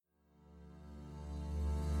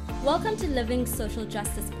Welcome to Living Social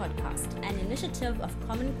Justice Podcast, an initiative of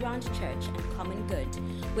Common Ground Church and Common Good,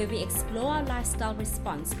 where we explore our lifestyle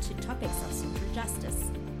response to topics of social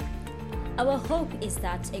justice. Our hope is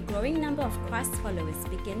that a growing number of Christ followers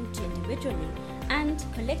begin to individually and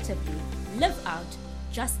collectively live out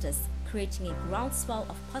justice, creating a groundswell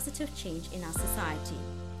of positive change in our society.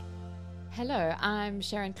 Hello, I'm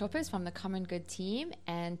Sharon Kloppers from the Common Good team,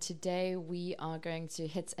 and today we are going to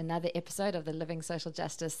hit another episode of the Living Social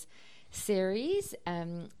Justice series.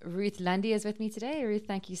 Ruth Lundy is with me today. Ruth,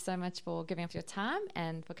 thank you so much for giving up your time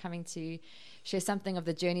and for coming to share something of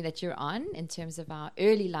the journey that you're on in terms of our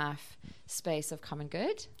early life space of Common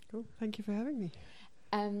Good. Cool. Thank you for having me.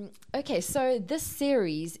 Okay, so this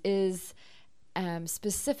series is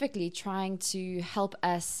specifically trying to help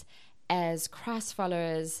us as Christ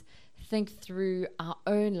followers think through our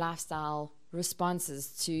own lifestyle responses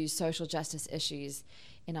to social justice issues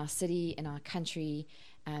in our city, in our country,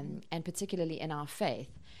 and particularly in our faith.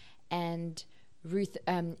 And Ruth,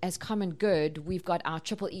 as Common Good, we've got our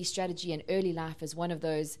Triple E strategy, and early life as one of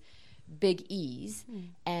those big E's.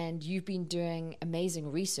 And you've been doing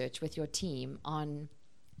amazing research with your team on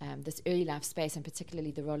this early life space, and particularly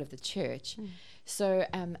the role of the church. So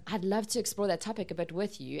I'd love to explore that topic a bit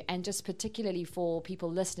with you, and just particularly for people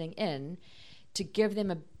listening in, to give them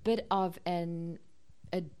a bit of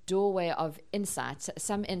a doorway of insight,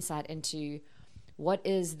 some insight into what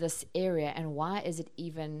is this area and why is it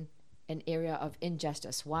even an area of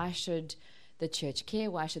injustice? Why should the church care?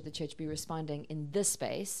 Why should the church be responding in this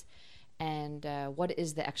space? And what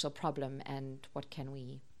is the actual problem, and what can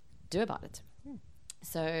we do about it?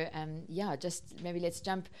 So, just maybe let's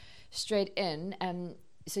jump straight in.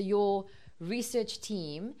 So your research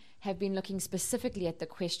team have been looking specifically at the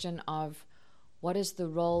question of what is the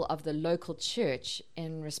role of the local church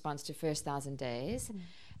in response to First 1,000 Days.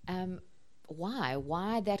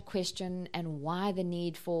 Why that question, and why the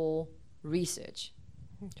need for research?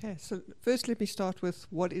 Okay, so first let me start with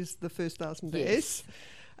what is the first 1,000 Yes.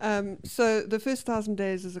 days. So the first 1,000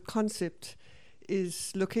 days as a concept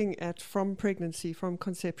is looking at from pregnancy, from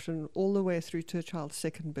conception, all the way through to a child's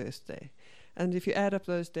second birthday. And if you add up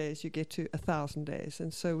those days, you get to 1,000 days.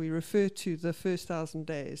 And so we refer to the first 1,000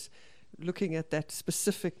 days looking at that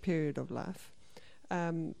specific period of life.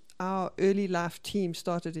 Our early life team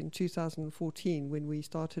started in 2014 when we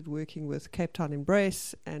started working with Cape Town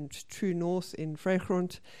Embrace and True North in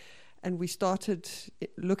Vrygrond. And we started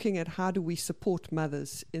looking at how do we support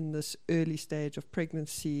mothers in this early stage of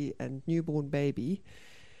pregnancy and newborn baby.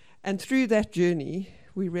 And through that journey,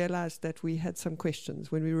 we realized that we had some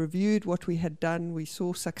questions. When we reviewed what we had done, we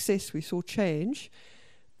saw success, we saw change,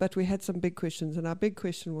 but we had some big questions. And our big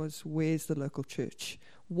question was, where's the local church?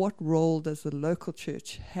 What role does the local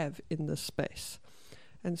church have in this space?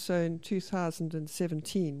 And so in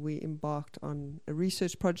 2017, we embarked on a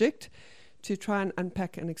research project to try and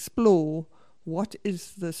unpack and explore what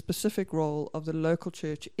is the specific role of the local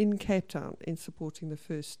church in Cape Town in supporting the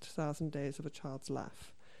first 1,000 days of a child's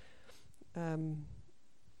life.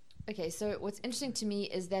 Okay, so what's interesting to me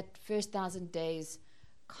is that first 1,000 days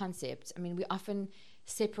concept. I mean, we often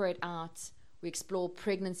separate out, we explore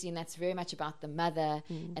pregnancy, and that's very much about the mother,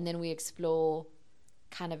 and then we explore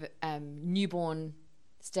kind of newborn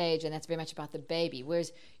stage, and that's very much about the baby,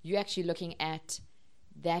 whereas you're actually looking at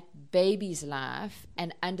that baby's life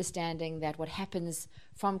and understanding that what happens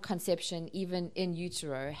from conception, even in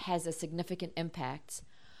utero, has a significant impact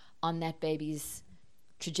on that baby's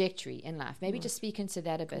trajectory in life. Maybe just speak into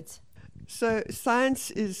that a bit. So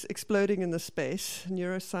science is exploding in the space.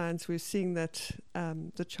 Neuroscience, we're seeing that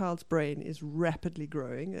the child's brain is rapidly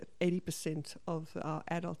growing. 80% of our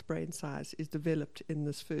adult brain size is developed in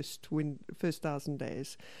this first 1,000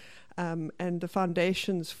 days. And the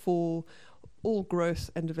foundations for all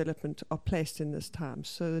growth and development are placed in this time.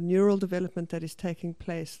 So the neural development that is taking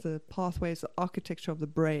place, the pathways, the architecture of the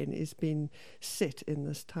brain is being set in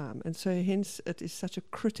this time. And so hence it is such a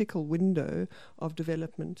critical window of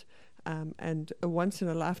development and a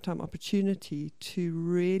once-in-a-lifetime opportunity to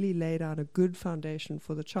really lay down a good foundation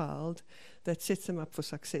for the child that sets them up for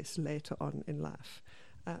success later on in life.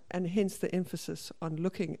 And hence the emphasis on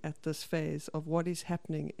looking at this phase of what is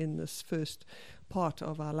happening in this first part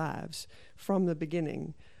of our lives from the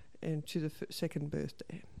beginning into the second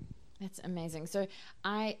birthday. That's amazing. So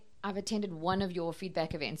I've attended one of your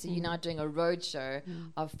feedback events. So you're now doing a roadshow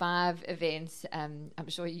of 5 events. I'm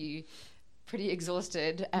sure you pretty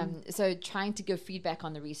exhausted. So trying to give feedback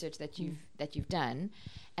on the research that you've done.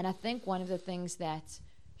 And I think one of the things that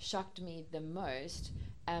shocked me the most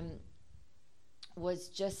was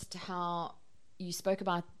just how you spoke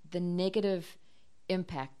about the negative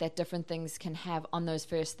impact that different things can have on those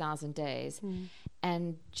first 1,000 days.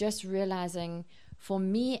 And just realizing, for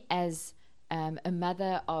me as a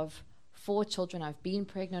mother of 4 children, I've been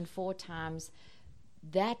pregnant 4 times,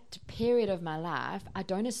 that period of my life, I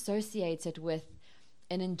don't associate it with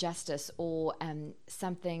an injustice or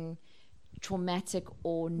something traumatic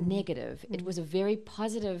or negative. It was a very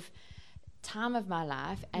positive time of my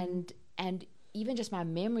life, and even just my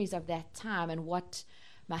memories of that time and what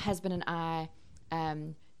my husband and I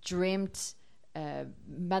dreamt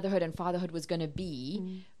motherhood and fatherhood was going to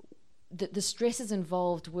be. The stresses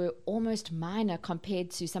involved were almost minor compared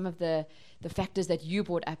to some of the factors that you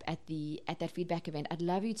brought up at that feedback event. I'd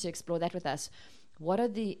love you to explore that with us. What are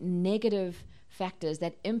the negative factors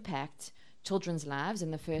that impact children's lives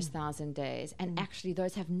in the first 1,000 days? And actually,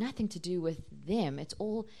 those have nothing to do with them. It's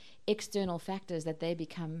all external factors that they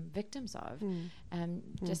become victims of.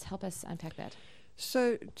 Just help us unpack that.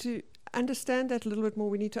 So to understand that a little bit more,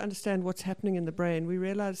 we need to understand what's happening in the brain. We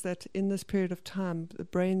realize that in this period of time, the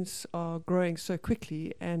brains are growing so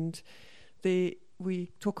quickly, and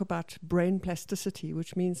we talk about brain plasticity,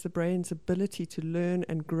 which means the brain's ability to learn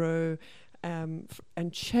and grow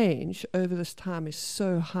and change over this time is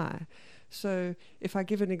so high. So if I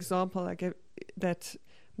give an example, I give that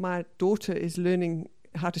my daughter is learning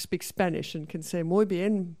how to speak Spanish and can say muy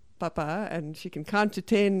bien, papa, and she can count to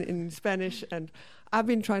 10 in Spanish, and I've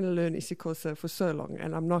been trying to learn Isi Cosa for so long,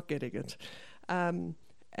 and I'm not getting it.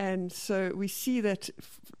 And so we see that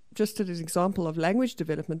just as an example of language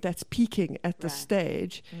development, that's peaking at the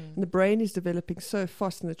stage, and the brain is developing so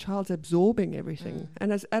fast, and the child's absorbing everything.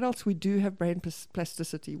 And as adults, we do have brain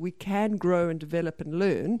plasticity. We can grow and develop and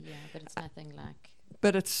learn. Yeah, but it's nothing like...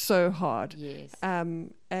 But it's so hard. Yes.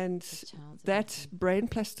 And that brain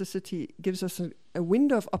plasticity gives us a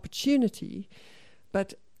window of opportunity,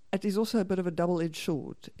 but it is also a bit of a double-edged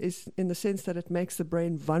sword, is in the sense that it makes the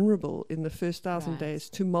brain vulnerable in the first 1,000 days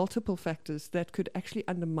to multiple factors that could actually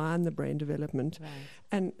undermine the brain development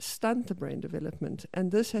and stunt the brain development.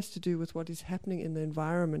 And this has to do with what is happening in the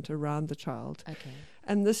environment around the child. Okay.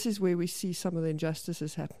 And this is where we see some of the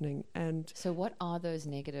injustices happening. And so what are those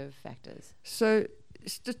negative factors? So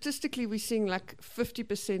statistically, we're seeing like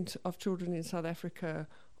 50% of children in South Africa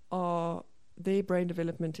their brain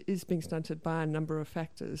development is being stunted by a number of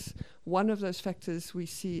factors. One of those factors we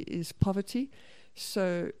see is poverty.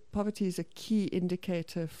 So poverty is a key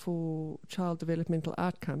indicator for child developmental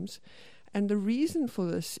outcomes. And the reason for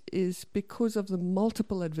this is because of the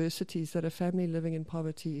multiple adversities that a family living in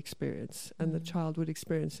poverty experience and the child would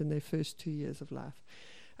experience in their first 2 years of life.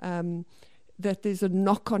 That there's a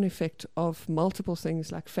knock-on effect of multiple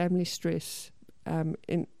things like family stress,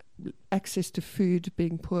 in access to food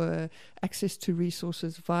being poor, access to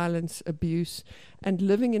resources, violence, abuse, and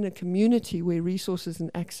living in a community where resources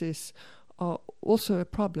and access are also a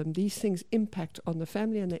problem. These things impact on the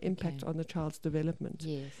family and they impact on the child's development.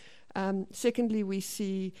 Yes. Secondly, we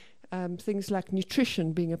see things like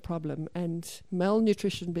nutrition being a problem and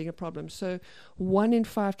malnutrition being a problem. So 1 in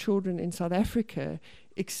 5 children in South Africa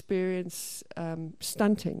experience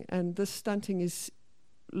stunting, and this stunting is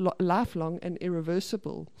lifelong and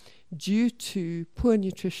irreversible due to poor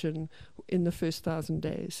nutrition in the first 1,000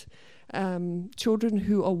 days. Children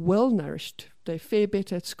who are well nourished, they fare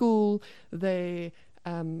better at school, they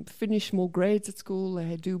finish more grades at school,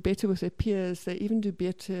 they do better with their peers, they even do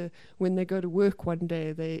better when they go to work one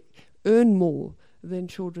day, they earn more than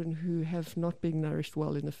children who have not been nourished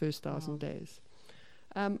well in the first 1,000 days.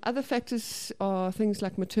 Other factors are things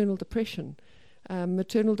like maternal depression.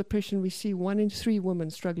 Maternal depression, we see 1 in 3 women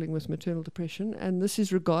struggling with maternal depression, and this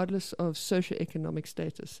is regardless of socioeconomic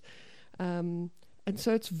status. And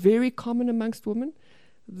so it's very common amongst women.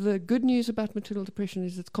 The good news about maternal depression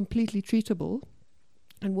is it's completely treatable,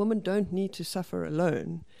 and women don't need to suffer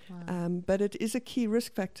alone. But it is a key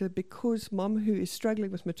risk factor because mom who is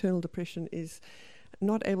struggling with maternal depression is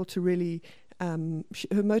not able to really...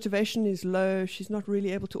 her motivation is low. She's not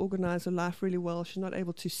really able to organize her life really well. She's not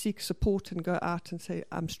able to seek support and go out and say,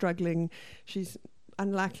 I'm struggling. She's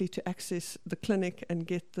unlikely to access the clinic and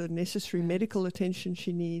get the necessary medical attention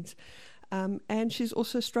she needs. And she's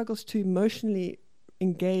also struggles to emotionally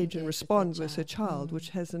engage and respond with her child, which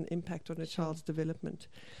has an impact on her child's development.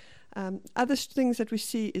 Other things that we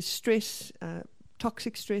see is stress,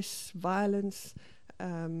 toxic stress, violence.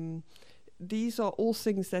 These are all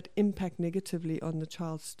things that impact negatively on the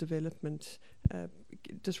child's development.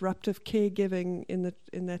 Disruptive caregiving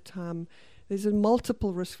in that time. There's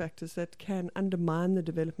multiple risk factors that can undermine the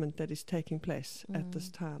development that is taking place at this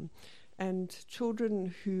time. And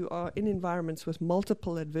children who are in environments with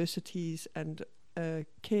multiple adversities and a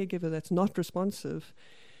caregiver that's not responsive,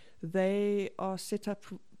 they are set up.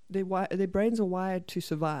 Their brains are wired to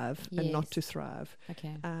survive and not Yes. to thrive.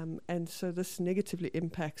 Okay. And so this negatively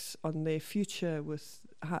impacts on their future with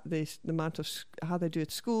the amount of how they do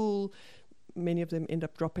at school. Many of them end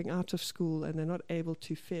up dropping out of school, and they're not able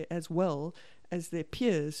to fare as well as their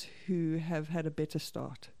peers who have had a better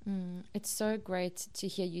start. It's so great to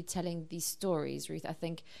hear you telling these stories, Ruth. I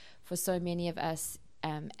think for so many of us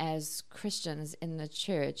as Christians in the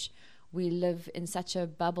church, we live in such a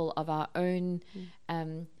bubble of our own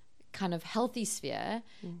kind of healthy sphere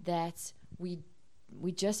that we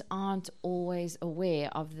just aren't always aware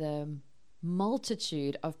of the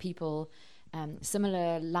multitude of people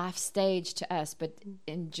similar life stage to us, but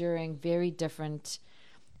enduring very different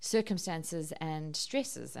circumstances and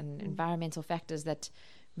stresses and environmental factors that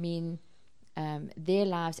mean their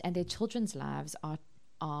lives and their children's lives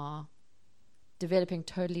are developing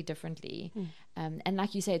totally differently. And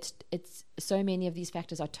like you said, it's so many of these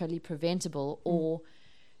factors are totally preventable or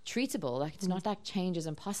treatable. Like it's not like change is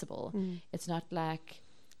impossible. It's not like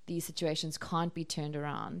these situations can't be turned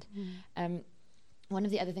around. One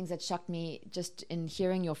of the other things that shocked me just in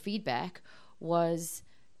hearing your feedback was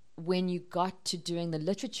when you got to doing the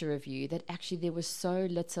literature review, that actually there was so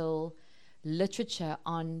little literature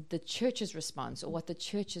on the church's response or what the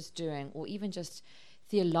church is doing, or even just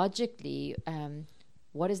theologically,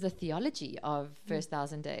 what is the theology of First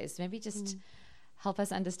 1,000 Days? Maybe just help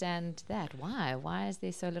us understand that. Why is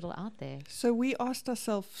there so little out there? So we asked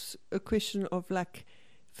ourselves a question of like,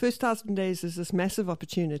 First 1,000 Days is this massive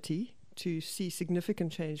opportunity to see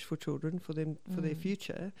significant change for children, for them, for their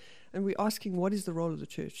future. And we're asking, what is the role of the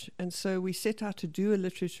church? And so we set out to do a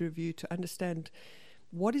literature review to understand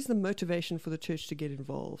what is the motivation for the church to get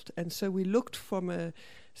involved. And so we looked from a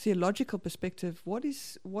theological perspective, what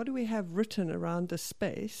do we have written around this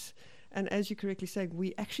space? And as you correctly said,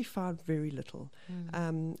 we actually found very little.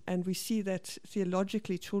 And we see that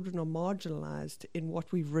theologically children are marginalized in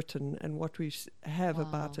what we've written and what we have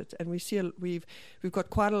about it. And we see we've got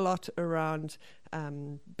quite a lot around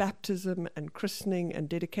baptism and christening and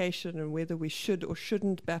dedication and whether we should or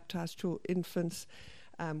shouldn't baptize infants.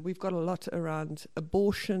 We've got a lot around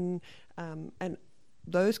abortion and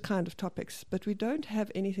those kind of topics. But we don't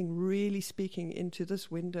have anything really speaking into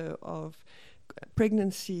this window of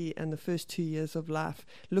pregnancy and the first 2 years of life,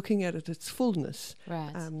 looking at it its fullness,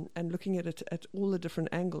 Right. and looking at it at all the different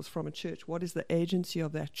angles from a church. What is the agency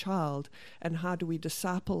of that child, and how do we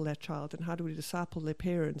disciple that child, and how do we disciple their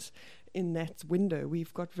parents in that window?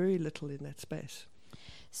 We've got very little in that space.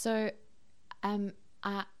 So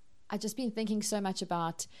I've just been thinking so much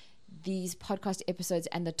about these podcast episodes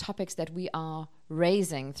and the topics that we are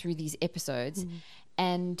raising through these episodes,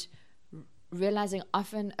 and realizing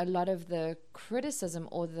often a lot of the criticism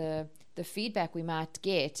or the feedback we might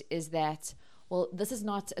get is that, well, this is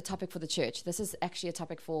not a topic for the church. This is actually a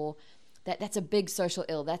topic for that's a big social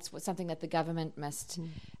ill. That's something that the government must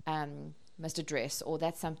address, or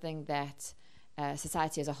that's something that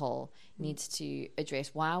society as a whole needs to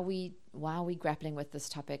address. Why are we grappling with this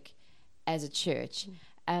topic as a church?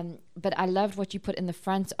 But I loved what you put in the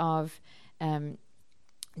front of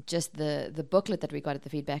just the booklet that we got at the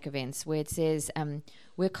feedback events, where it says,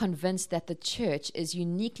 we're convinced that the church is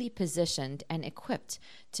uniquely positioned and equipped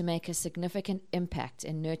to make a significant impact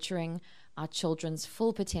in nurturing our children's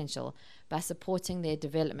full potential by supporting their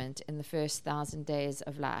development in the first 1,000 days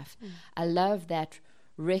of life. I love that,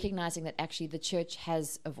 recognizing that actually the church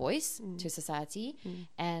has a voice to society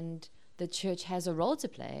and the church has a role to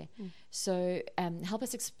play. So help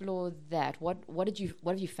us explore that. What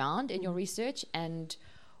have you found in your research, and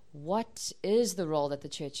what is the role that the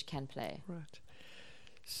church can play? Right.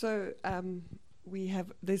 So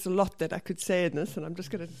there's a lot that I could say in this, and I'm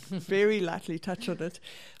just going to very lightly touch on it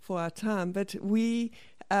for our time. But we're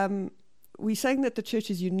saying that the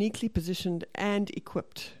church is uniquely positioned and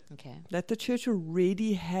equipped. Okay. That the church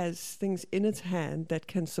already has things in its hand that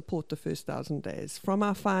can support the first 1,000 days. From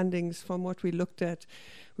our findings, from what we looked at,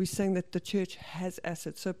 we're saying that the church has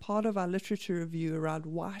assets. So part of our literature review around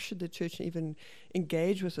why should the church even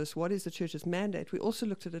engage with us, what is the church's mandate, we also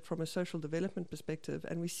looked at it from a social development perspective,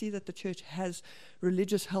 and we see that the church has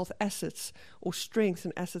religious health assets or strengths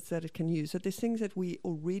and assets that it can use. That there's things that we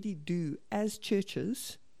already do as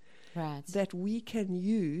churches, Right. that we can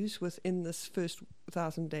use within this first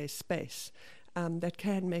 1,000 days space, that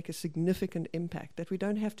can make a significant impact, that we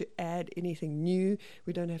don't have to add anything new,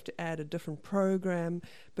 we don't have to add a different program,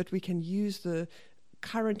 but we can use the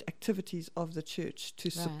current activities of the church to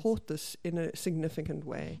support this in a significant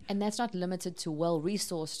way. And that's not limited to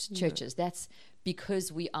well-resourced churches. That's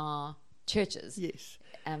because we are churches. Yes.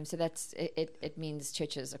 So that's it means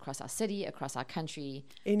churches across our city, across our country,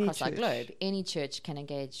 Any across our church. globe. Any church can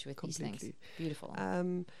engage with Completely. these things. Beautiful.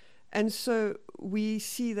 And so we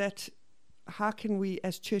see that how can we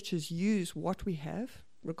as churches use what we have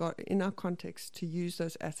in our context to use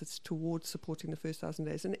those assets towards supporting the first 1,000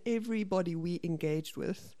 days. And everybody we engaged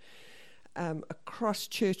with, across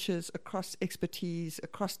churches, across expertise,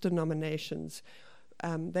 across denominations,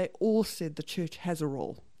 they all said the church has a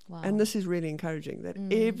role. Wow. And this is really encouraging that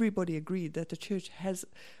everybody agreed that the church has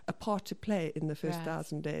a part to play in the first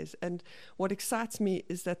 1,000 days. And what excites me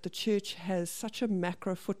is that the church has such a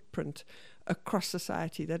macro footprint across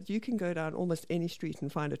society that you can go down almost any street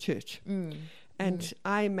and find a church. And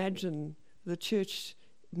I imagine the church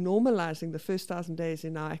normalizing the first 1,000 days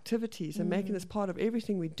in our activities and making this part of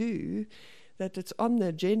everything we do, that it's on the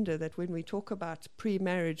agenda, that when we talk about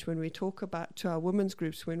pre-marriage, when we talk about to our women's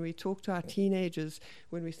groups, when we talk to our teenagers,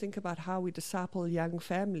 when we think about how we disciple young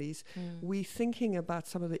families, we're thinking about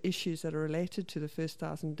some of the issues that are related to the first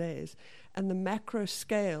 1,000 days. And the macro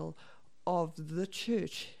scale of the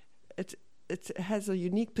church, it has a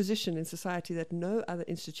unique position in society that no other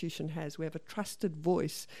institution has. We have a trusted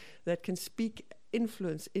voice that can speak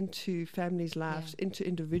influence into families' lives, into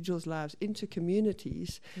individuals' lives, into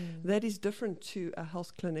communities that is different to a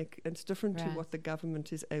health clinic. It's different to what the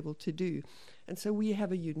government is able to do. And so we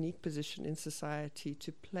have a unique position in society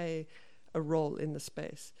to play a role in the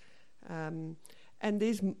space. And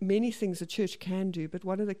there's many things the church can do, but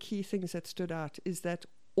one of the key things that stood out is that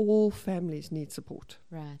all families need support.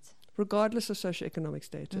 Right. Regardless of socioeconomic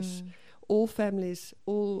status. All families,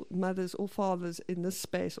 all mothers, all fathers in this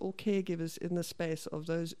space, all caregivers in the space of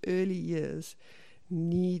those early years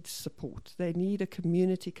need support. They need a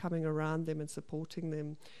community coming around them and supporting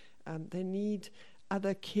them. They need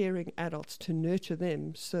other caring adults to nurture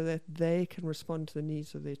them so that they can respond to the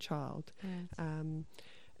needs of their child. Right.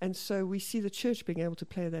 And so we see the church being able to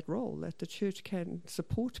play that role, that the church can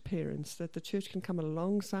support parents, that the church can come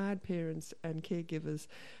alongside parents and caregivers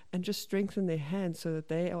and just strengthen their hands so that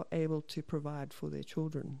they are able to provide for their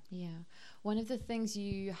children. Yeah. One of the things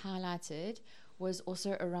you highlighted was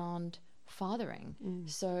also around fathering.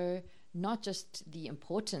 So not just the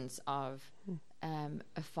importance of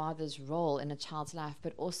a father's role in a child's life,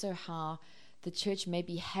 but also how the church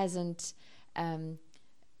maybe hasn't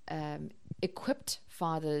equipped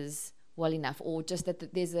fathers well enough, or just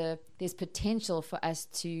that there's potential for us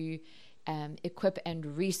to equip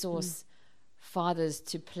and resource fathers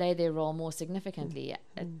to play their role more significantly.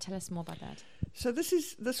 Tell us more about that. So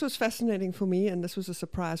this was fascinating for me, and this was a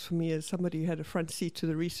surprise for me as somebody who had a front seat to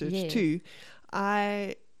the research too.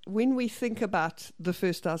 When we think about the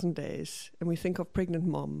first 1,000 days and we think of pregnant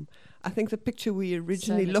mom, I think the picture we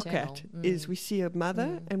originally look at is we see a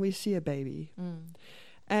mother and we see a baby.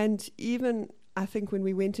 And even I think when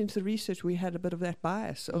we went into the research, we had a bit of that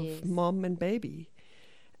bias of mom and baby.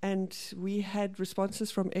 And we had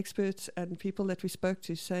responses from experts and people that we spoke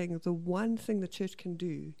to saying the one thing the church can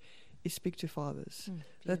do is speak to fathers.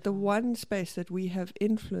 That the one space that we have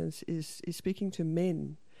influence is speaking to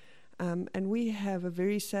men. And we have a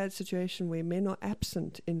very sad situation where men are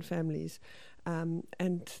absent in families,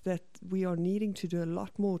 and that we are needing to do a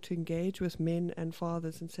lot more to engage with men and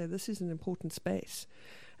fathers and say this is an important space.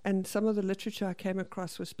 And some of the literature I came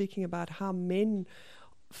across was speaking about how men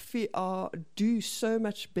do so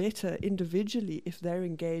much better individually if they're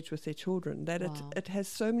engaged with their children, that it has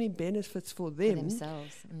so many benefits for them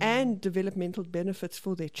themselves and developmental benefits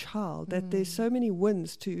for their child, that there's so many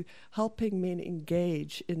wins to helping men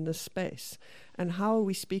engage in this space. And how are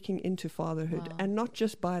we speaking into fatherhood? And not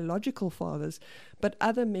just biological fathers, but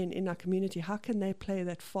other men in our community. How can they play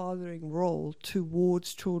that fathering role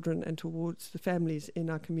towards children and towards the families in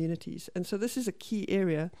our communities? And so this is a key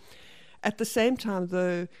area. At the same time,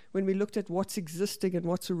 though, when we looked at what's existing and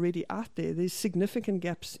what's already out there, there's significant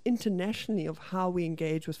gaps internationally of how we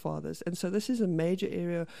engage with fathers. And so this is a major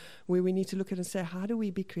area where we need to look at and say, how do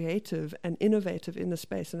we be creative and innovative in the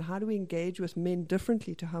space? And how do we engage with men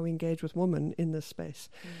differently to how we engage with women in this space?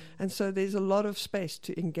 And so there's a lot of space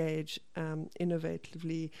to engage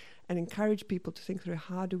innovatively and encourage people to think through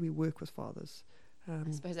how do we work with fathers.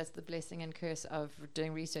 I suppose that's the blessing and curse of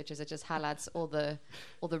doing research, is it just highlights all the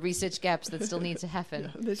research gaps that still need to happen.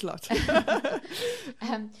 Yeah, there's lots.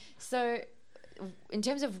 So in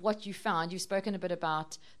terms of what you found, you've spoken a bit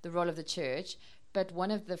about the role of the church, but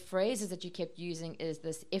one of the phrases that you kept using is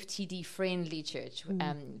this FTD friendly church,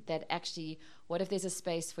 that actually, what if there's a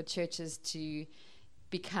space for churches to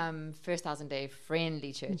become first 1,000 day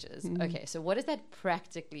friendly churches? Okay, so what does that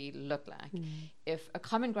practically look like? If a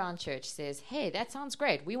Common Ground church says, hey, that sounds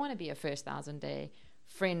great, we want to be a first 1,000 day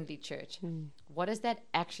friendly church. What does that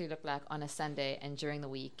actually look like on a Sunday and during the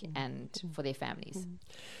week and for their families?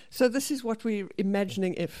 So this is what we're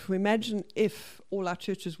imagining if. We imagine if all our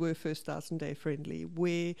churches were First Thousand Day friendly,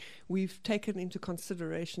 where we've taken into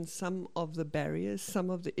consideration some of the barriers, some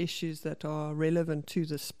of the issues that are relevant to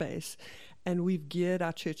the space, and we've geared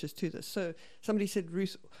our churches to this. So somebody said,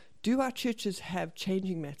 Ruth, do our churches have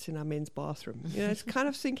changing mats in our men's bathroom? You know, it's kind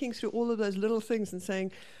of thinking through all of those little things and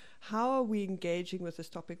saying, how are we engaging with this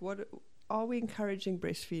topic? What are we encouraging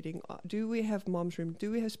breastfeeding? Do we have mom's room?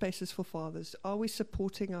 Do we have spaces for fathers? Are we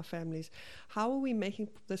supporting our families? How are we making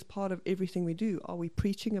this part of everything we do? Are we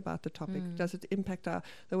preaching about the topic? Does it impact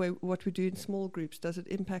the way what we do in small groups? Does it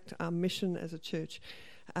impact our mission as a church?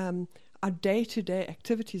 Our day-to-day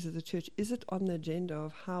activities as a church, is it on the agenda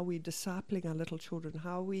of how we're discipling our little children?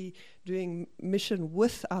 How are we doing mission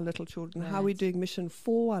with our little children? How are we doing mission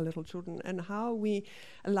for our little children? And how are we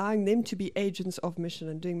allowing them to be agents of mission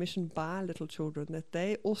and doing mission by our little children, that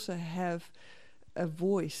they also have a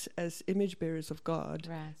voice as image bearers of God,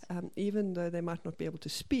 even though they might not be able to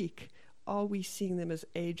speak? Are we seeing them as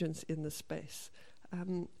agents in the space?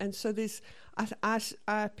 And so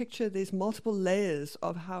I picture there's multiple layers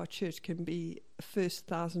of how a church can be First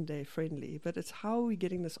Thousand Day friendly, but it's how are we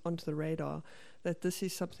getting this onto the radar, that this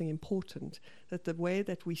is something important, that the way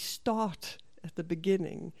that we start at the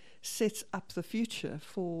beginning sets up the future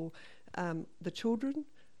for the children,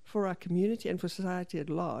 for our community and for society at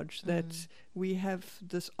large, that we have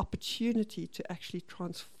this opportunity to actually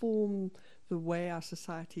transform the way our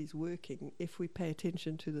society is working if we pay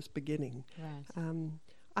attention to this beginning.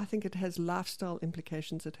 I think it has lifestyle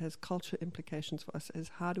implications, it has culture implications for us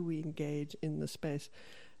as how do we engage in the space,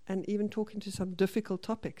 and even talking to some difficult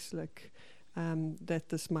topics like that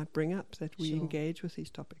this might bring up, that we engage with these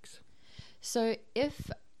topics. So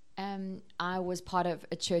if I was part of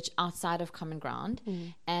a church outside of Common Ground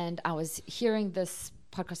and I was hearing this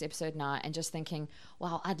podcast episode now and just thinking,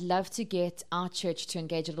 wow, I'd love to get our church to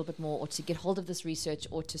engage a little bit more, or to get hold of this research,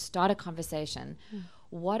 or to start a conversation,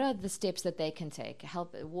 what are the steps that they can take?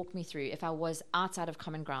 Walk me through. If I was outside of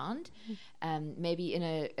Common Ground, maybe in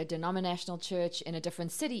a denominational church in a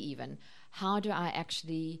different city even, how do I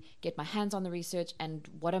actually get my hands on the research, and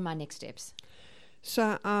what are my next steps?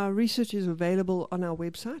 So our research is available on our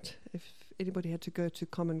website. If anybody had to go to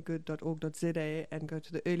commongood.org.za and go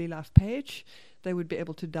to the Early Life page, they would be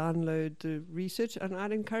able to download the research, and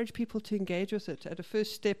I'd encourage people to engage with it. At a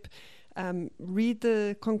first step, read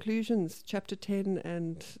the conclusions, chapter 10,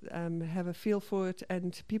 and have a feel for it,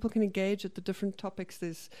 and people can engage at the different topics.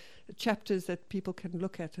 There's chapters that people can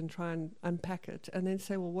look at and try and unpack it, and then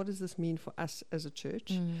say, well, what does this mean for us as a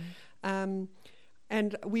church?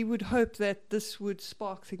 And we would hope that this would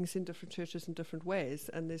spark things in different churches in different ways,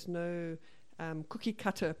 and there's no cookie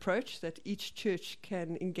cutter approach, that each church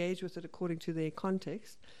can engage with it according to their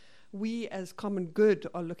context. We as Common Good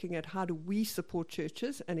are looking at how do we support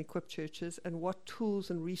churches and equip churches, and what tools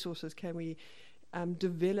and resources can we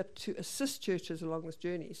develop to assist churches along this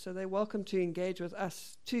journey. So they're welcome to engage with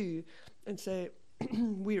us too and say,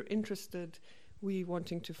 we're interested, we're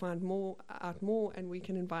wanting to find out more, and we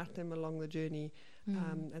can invite them along the journey,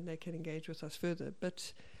 and they can engage with us further.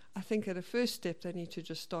 But I think at a first step, they need to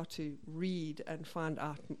just start to read and find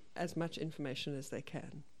out as much information as they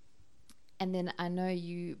can. And then I know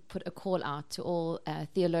you put a call out to all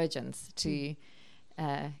theologians to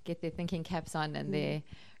get their thinking caps on and their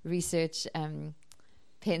research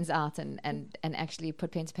pens out and actually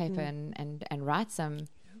put pen to paper and write some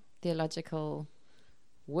theological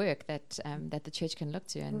work that the church can look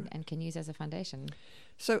to and can use as a foundation.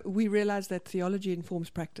 So we realize that theology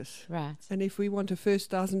informs practice. Right. And if we want a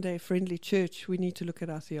First Thousand Day friendly church, we need to look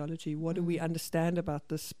at our theology. What do we understand about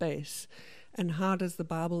this space? And how does the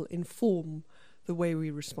Bible inform the way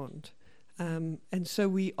we respond? And so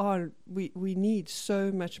we need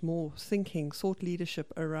so much more thinking, thought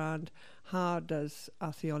leadership around how does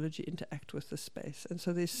our theology interact with the space. And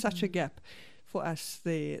so there's such a gap for us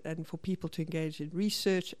there, and for people to engage in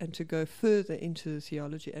research and to go further into the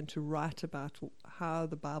theology and to write about how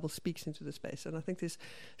the Bible speaks into the space. And I think there's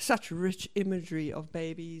such rich imagery of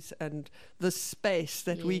babies and the space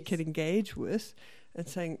that we can engage with, and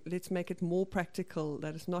saying, let's make it more practical,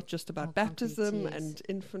 that it's not just about baptism and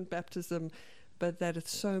infant baptism, but that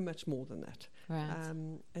it's so much more than that. Right.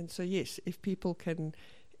 And so, yes, if people can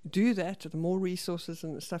do that, the more resources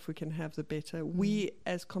and stuff we can have, the better. We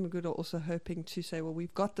as Common Good are also hoping to say, well,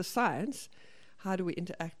 we've got the science, how do we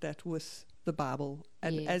interact that with the Bible?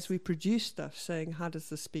 And as we produce stuff, saying, how does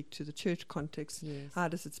this speak to the church context? How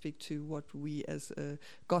does it speak to what we as a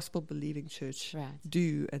gospel believing church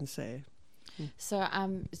do and say? So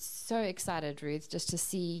I'm so excited, Ruth, just to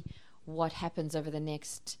see what happens over the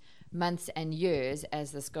next months and years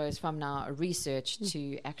as this goes from now research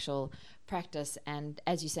to actual practice. And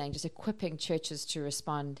as you're saying, just equipping churches to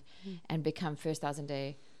respond and become First Thousand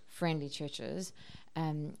Day friendly churches.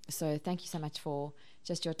 So thank you so much for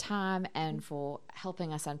just your time and for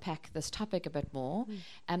helping us unpack this topic a bit more.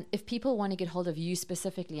 If people want to get hold of you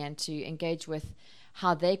specifically and to engage with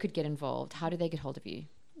how they could get involved, how do they get hold of you?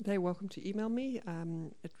 They're welcome to email me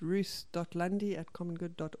at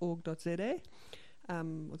ruth.lundy@commongood.org.za.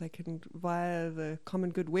 Or they can via the Common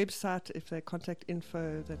Good website. If they contact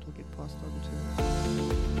info, that will get passed on to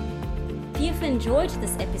them. If you've enjoyed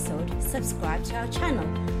this episode, subscribe to our channel,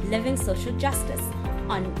 Living Social Justice,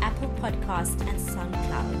 on Apple Podcast and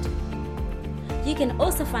SoundCloud. You can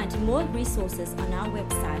also find more resources on our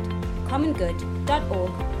website,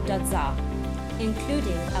 commongood.org.za,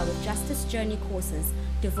 including our Justice Journey courses,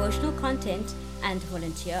 devotional content, and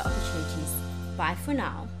volunteer opportunities. Bye for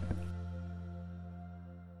now.